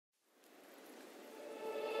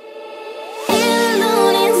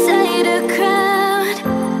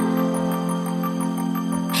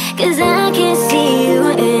'cause I can't see you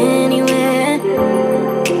anywhere.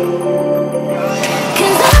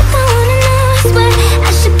 'Cause I don't wanna know, I swear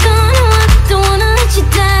I should go, no, I don't wanna let you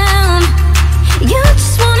down. You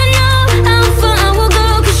just wanna know how far I will go,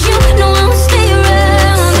 'cause you know I won't stay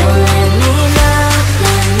around. So let me know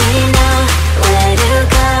where to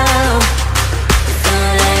go. So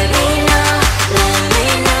let me know where to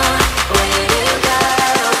go.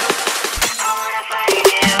 I wanna find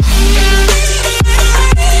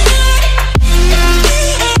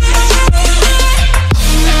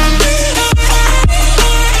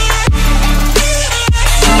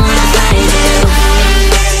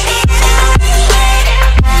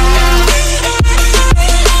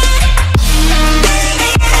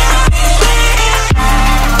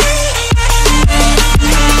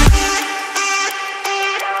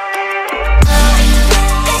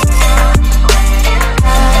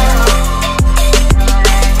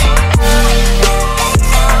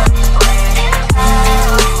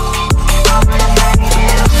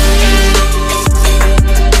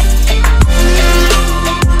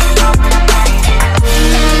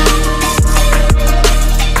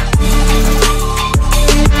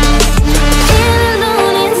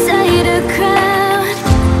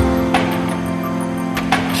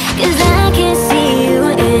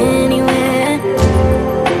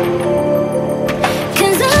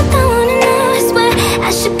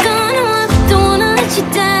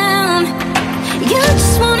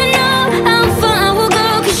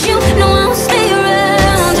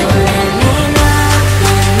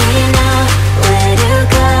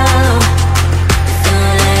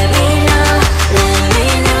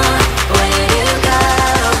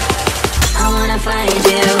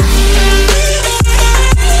you.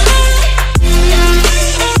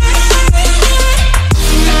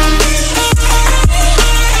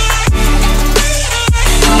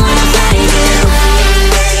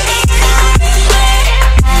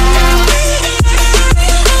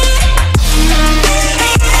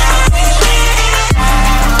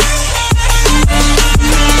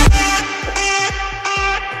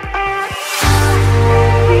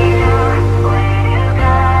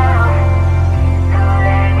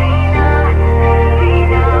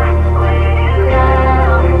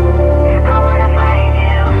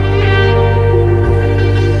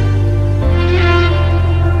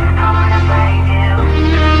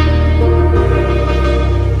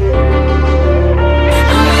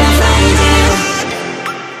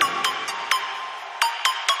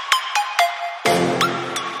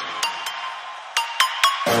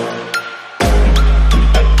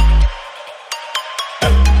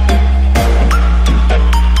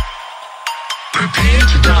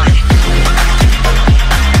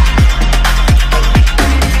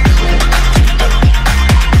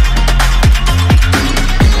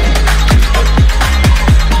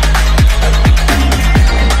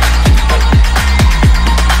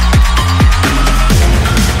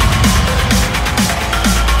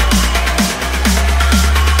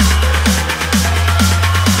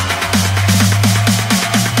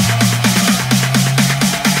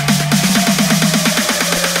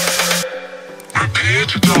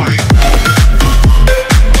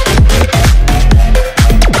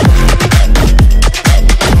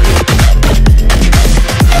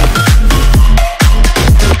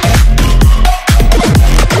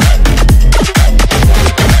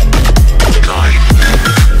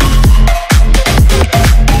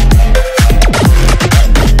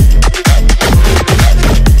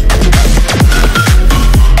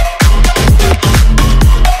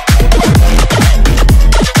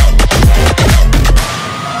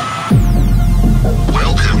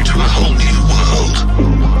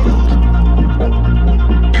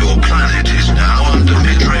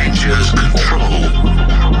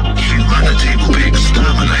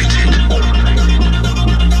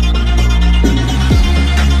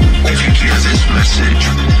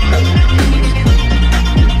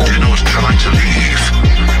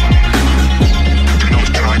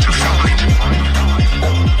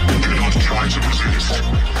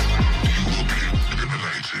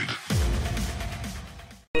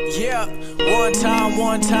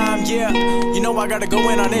 One time, yeah. You know I gotta go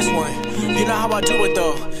in on this one. You know how I do it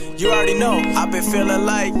though. You already know. I've been feeling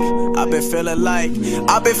like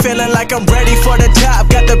I'm ready for the top.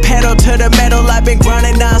 Got the pedal to the metal. I've been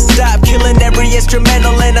grinding non-stop, killing every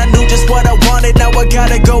instrumental, and I knew just what I wanted. Now I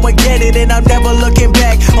gotta go and get it, and I'm never looking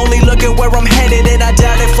back, only looking where I'm headed. And I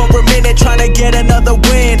doubted for a minute, trying to get another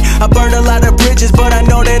win. I burned a lot of bridges, but I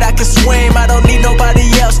know that I can swim. I don't need nobody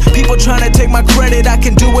else. People trying to take my my credit, I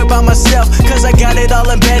can do it by myself, cause I got it all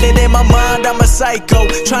embedded in my mind. I'm a psycho,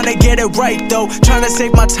 trying to get it right though, trying to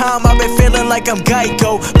save my time. I've been feeling like I'm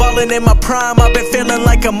Geico, ballin' in my prime. I've been feeling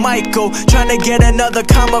like I'm Michael, trying to get another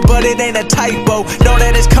comma, but it ain't a typo. Know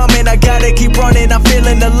that it's coming, I gotta keep running. I'm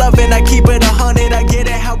feeling the loving, I keep it 100. I get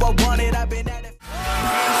it how I want it.